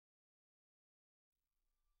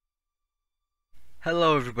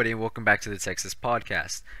Hello everybody and welcome back to the Texas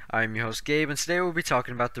Podcast. I'm your host Gabe and today we'll be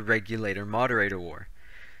talking about the Regulator-Moderator War.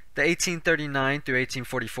 The 1839 through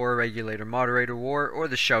 1844 Regulator-Moderator War, or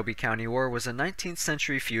the Shelby County War, was a 19th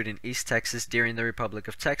century feud in East Texas during the Republic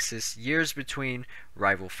of Texas, years between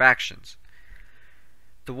rival factions.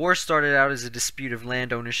 The war started out as a dispute of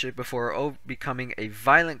land ownership before becoming a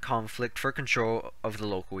violent conflict for control of the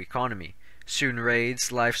local economy. Soon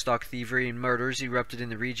raids, livestock thievery, and murders erupted in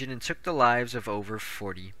the region and took the lives of over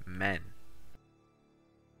 40 men.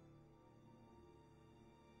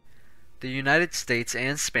 The United States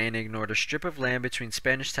and Spain ignored a strip of land between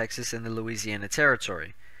Spanish Texas and the Louisiana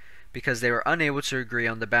Territory, because they were unable to agree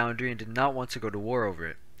on the boundary and did not want to go to war over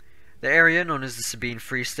it. The area, known as the Sabine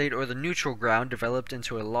Free State or the Neutral Ground, developed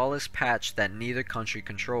into a lawless patch that neither country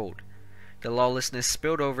controlled. The lawlessness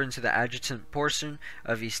spilled over into the adjacent portion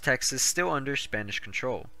of East Texas, still under Spanish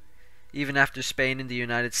control. Even after Spain and the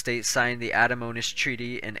United States signed the Adamonis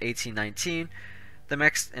Treaty in 1819,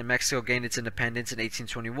 and Mexico gained its independence in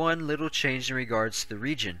 1821, little changed in regards to the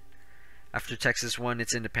region. After Texas won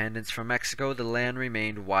its independence from Mexico, the land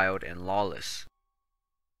remained wild and lawless.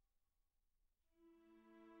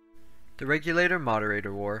 The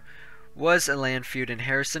Regulator-Moderator War was a land feud in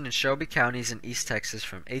Harrison and Shelby counties in East Texas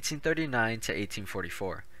from 1839 to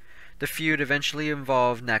 1844. The feud eventually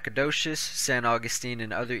involved Nacogdoches, San Augustine,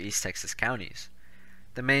 and other East Texas counties.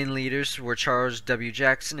 The main leaders were Charles W.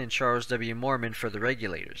 Jackson and Charles W. Moorman for the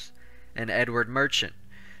Regulators, and Edward Merchant,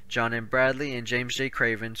 John M. Bradley, and James J.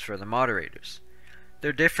 Cravens for the Moderators.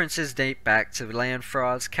 Their differences date back to land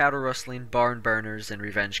frauds, cattle rustling, barn burners, and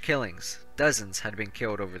revenge killings. Dozens had been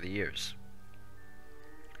killed over the years.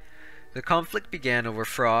 The conflict began over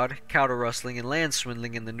fraud, cattle rustling, and land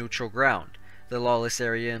swindling in the Neutral Ground, the lawless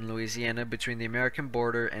area in Louisiana between the American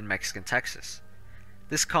border and Mexican Texas.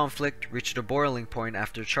 This conflict reached a boiling point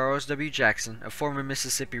after Charles W. Jackson, a former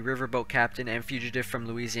Mississippi riverboat captain and fugitive from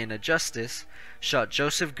Louisiana justice, shot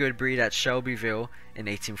Joseph Goodbreed at Shelbyville in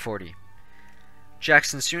 1840.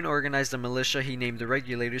 Jackson soon organized a militia he named the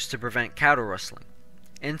Regulators to prevent cattle rustling.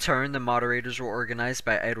 In turn, the Moderators were organized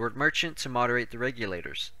by Edward Merchant to moderate the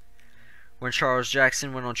Regulators. When Charles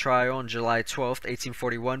Jackson went on trial on July 12,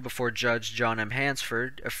 1841 before Judge John M.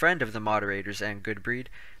 Hansford, a friend of the Moderators and Goodbreed,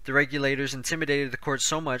 the Regulators intimidated the court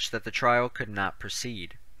so much that the trial could not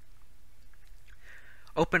proceed.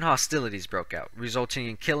 Open hostilities broke out, resulting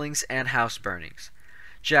in killings and house burnings.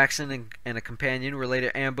 Jackson and a companion were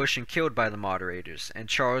later ambushed and killed by the Moderators, and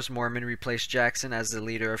Charles Moorman replaced Jackson as the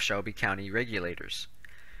leader of Shelby County Regulators.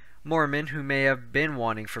 Moorman, who may have been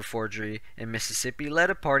wanting for forgery in Mississippi,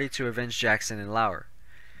 led a party to avenge Jackson and Lauer.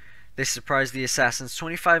 They surprised the assassins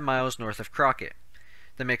 25 miles north of Crockett.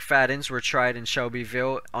 The McFadens were tried in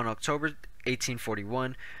Shelbyville on October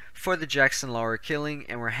 1841 for the Jackson-Lauer killing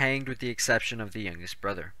and were hanged with the exception of the youngest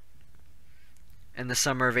brother. In the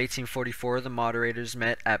summer of 1844, the Moderators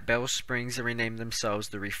met at Bell Springs and renamed themselves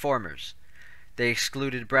the Reformers. They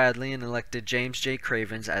excluded Bradley and elected James J.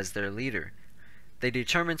 Cravens as their leader. They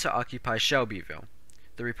determined to occupy Shelbyville.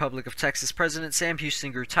 The Republic of Texas President Sam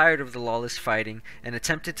Houston grew tired of the lawless fighting and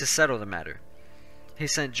attempted to settle the matter. He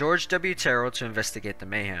sent George W. Terrell to investigate the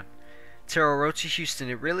mayhem. Terrell wrote to Houston,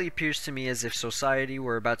 "It really appears to me as if society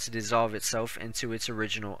were about to dissolve itself into its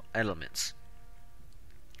original elements."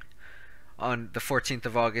 On the 14th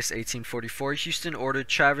of August, 1844, Houston ordered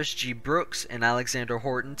Travis G. Brooks and Alexander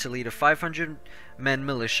Horton to lead a 500-man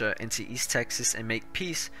militia into East Texas and make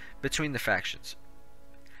peace between the factions.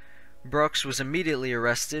 Brooks was immediately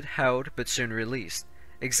arrested, held, but soon released.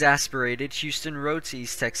 Exasperated, Houston rode to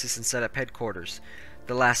East Texas and set up headquarters,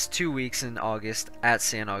 the last 2 weeks in August, at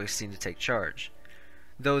San Augustine to take charge.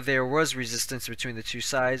 Though there was resistance between the two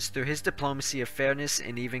sides, through his diplomacy of fairness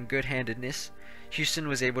and even good-handedness, Houston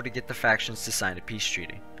was able to get the factions to sign a peace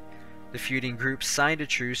treaty. The feuding groups signed a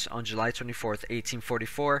truce on July 24,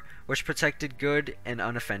 1844, which protected good and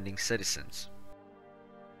unoffending citizens.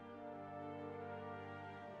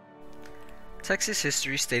 Texas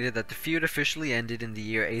history stated that the feud officially ended in the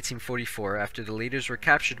year 1844 after the leaders were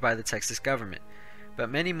captured by the Texas government,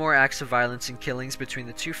 but many more acts of violence and killings between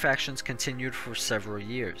the two factions continued for several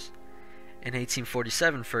years. In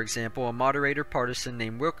 1847, for example, a Moderator partisan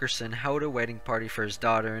named Wilkerson held a wedding party for his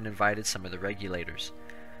daughter and invited some of the Regulators.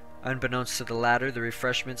 Unbeknownst to the latter, the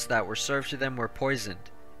refreshments that were served to them were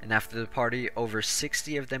poisoned, and after the party, over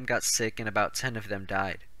 60 of them got sick and about 10 of them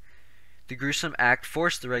died. The gruesome act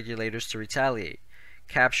forced the Regulators to retaliate,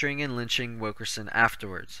 capturing and lynching Wilkerson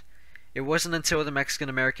afterwards. It wasn't until the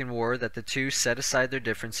Mexican-American War that the two set aside their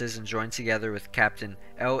differences and joined together with Captain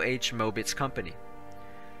L. H. Mobit's company.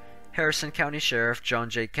 Harrison County Sheriff John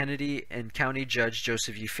J. Kennedy and County Judge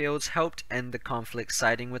Joseph E. Fields helped end the conflict,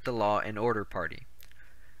 siding with the Law and Order Party.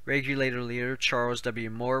 Regulator leader Charles W.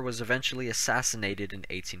 Moore was eventually assassinated in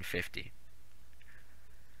 1850.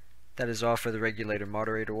 That is all for the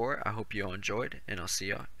Regulator-Moderator War. I hope you all enjoyed, and I'll see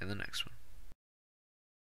y'all in the next one.